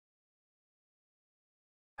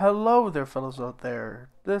Hello there, fellas out there.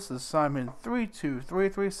 This is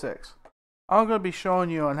Simon32336. I'm going to be showing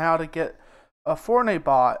you on how to get a Fortnite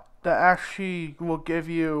bot that actually will give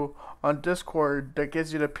you on Discord that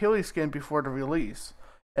gives you the Peely skin before the release.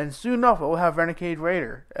 And soon enough, it will have Renegade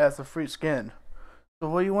Raider as the free skin. So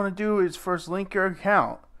what you want to do is first link your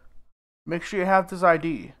account. Make sure you have this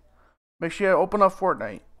ID. Make sure you open up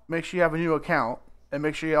Fortnite. Make sure you have a new account. And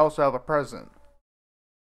make sure you also have a present.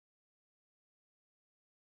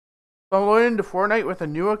 So I'm going into Fortnite with a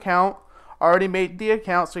new account. I already made the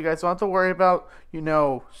account, so you guys don't have to worry about,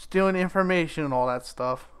 stealing information and all that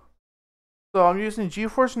stuff. So I'm using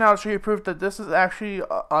GeForce Now to show you proof that this is actually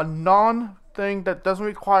a non-thing that doesn't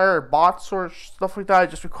require bots or stuff like that. It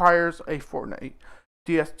just requires a Fortnite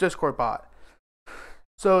Discord bot.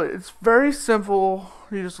 So it's very simple.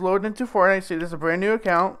 You just load into Fortnite, see there's a brand new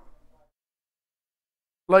account.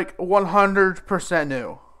 Like 100%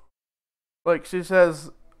 new. Like she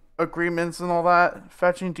says, agreements and all that,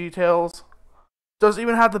 fetching details. Doesn't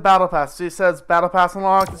even have the battle pass. See, it says battle pass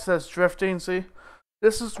unlocked. It says drifting. See,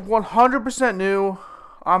 this is 100% new.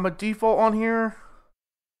 I'm a default on here,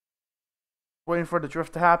 waiting for the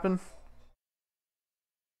drift to happen.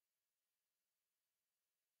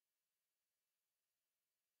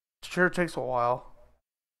 Sure takes a while.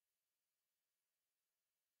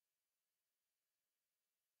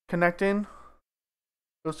 Connecting.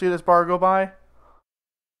 You'll see this bar go by.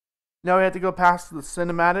 Now we have to go past the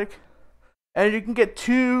cinematic. And you can get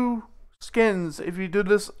 2 skins if you do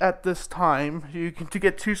this at this time. You can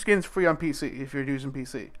get 2 skins free on PC if you're using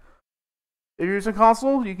PC. If you're using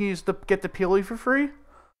console, you can get the Peely for free.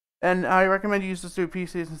 And I recommend you use this through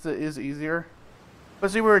PC since it is easier.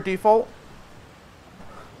 Let's see, we're at default.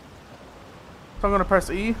 So I'm going to press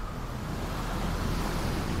E.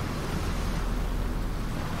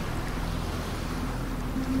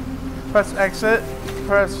 Press exit.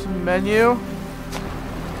 Press menu.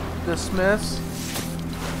 Dismiss.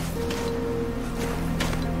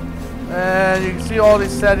 And you can see all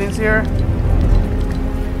these settings here.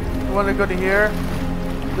 You want to go to here.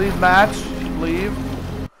 Leave match. Leave.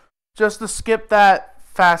 Just to skip that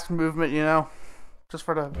fast movement, just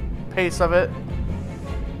for the pace of it.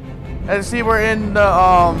 And see, we're in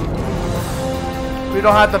the, we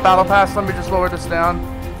don't have the battle pass. Let me just lower this down.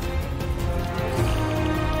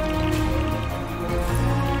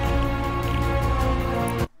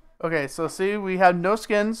 Okay, so see, we have no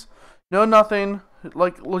skins, no nothing,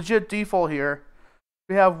 like legit default here.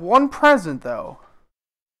 We have 1 present though.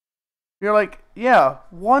 You're like, yeah,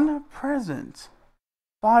 1 present.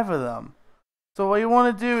 5 of them. So what you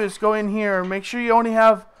want to do is go in here and make sure you only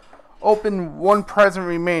have open 1 present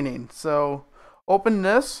remaining. So open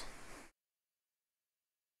this.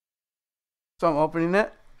 So I'm opening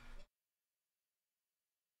it.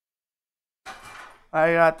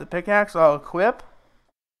 I got the pickaxe, I'll equip.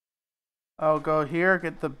 I'll go here,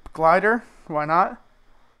 get the glider. Why not?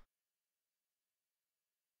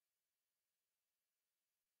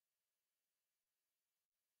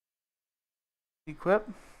 Equip.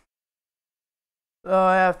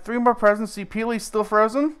 I have 3 more presents. See, Peely's still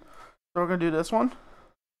frozen. So we're going to do this one.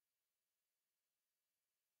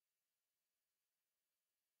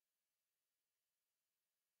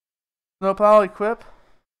 Snowplow, equip.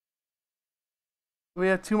 We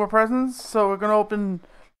have 2 more presents. So we're going to open...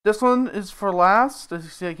 This one is for last. As you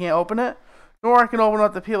see, I can't open it. Nor I can open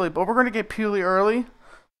up the Peely. But we're going to get Peely early. So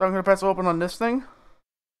I'm going to press open on this thing.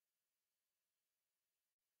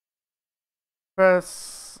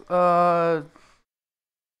 Press, I'll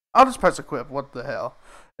just press equip. What the hell.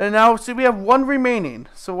 And now, see, we have 1 remaining.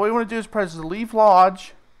 So what you want to do is press leave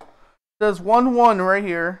lodge. There's 1-1 right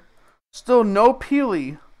here. Still no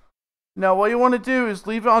Peely. Now what you want to do is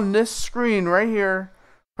leave it on this screen right here.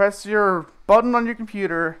 Press your button on your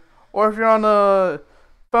computer, or if you're on a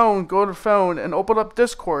phone, go to phone and open up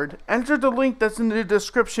Discord. Enter the link that's in the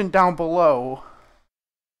description down below.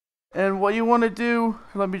 And what you want to do,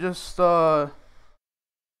 let me just log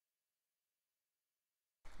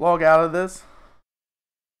out of this.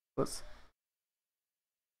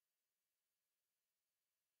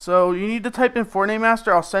 So you need to type in Fortnite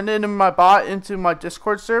Master. I'll send it in my bot into my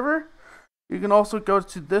Discord server. You can also go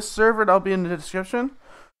to this server, that'll be in the description.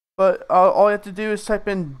 But all you have to do is type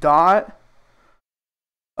in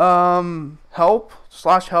help on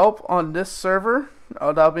this server.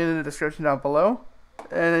 That'll be in the description down below.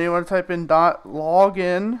 And then you want to type in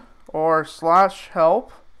login or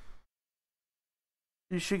 /help.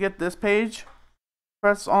 You should get this page.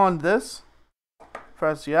 Press on this.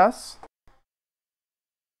 Press yes.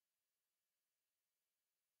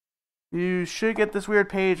 You should get this weird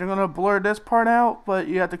page. I'm going to blur this part out, but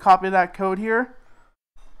you have to copy that code here.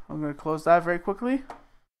 I'm going to close that very quickly.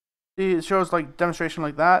 See, it shows like demonstration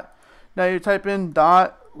like that. Now you type in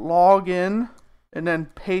 .login and then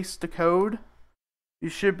paste the code. You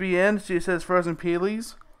should be in. See, it says Frozen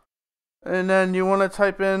Peelies. And then you want to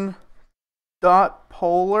type in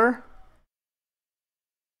 .polar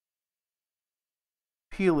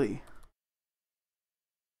Peely.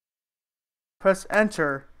 Press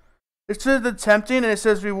enter. It says attempting and it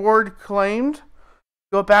says reward claimed.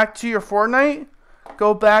 Go back to your Fortnite.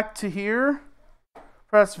 Go back to here.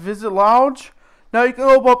 Press visit lodge. Now you can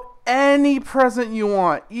open up any present you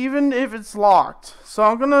want, even if it's locked. So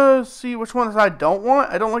I'm gonna see which ones I don't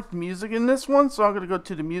want. I don't like the music in this one, so I'm gonna go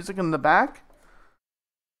to the music in the back.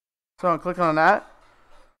 So I'm clicking on that.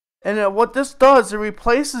 And what this does, it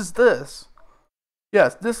replaces this.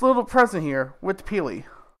 Yes, this little present here with Peely.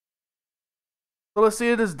 So let's see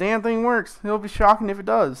if this damn thing works. It'll be shocking if it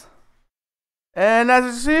does. And as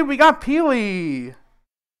you see, we got Peely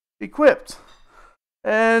equipped.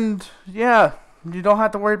 And yeah, you don't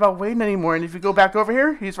have to worry about waiting anymore. And if you go back over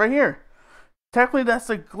here, he's right here. Technically, that's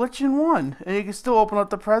a glitch in one. And you can still open up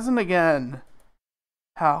the present again.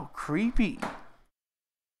 How creepy.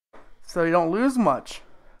 So you don't lose much.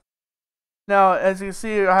 Now, as you can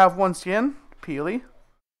see, I have one skin, Peely.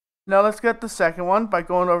 Now let's get the second one by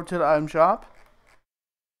going over to the item shop.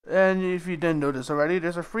 And if you didn't notice already,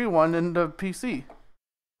 there's a free one in the PC.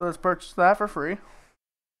 So let's purchase that for free.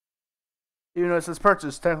 Even though it says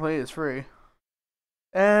purchase, technically it's free.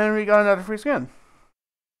 And we got another free skin.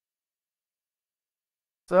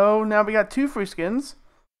 So now we got 2 free skins.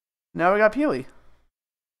 Now we got Peely.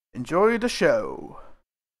 Enjoy the show.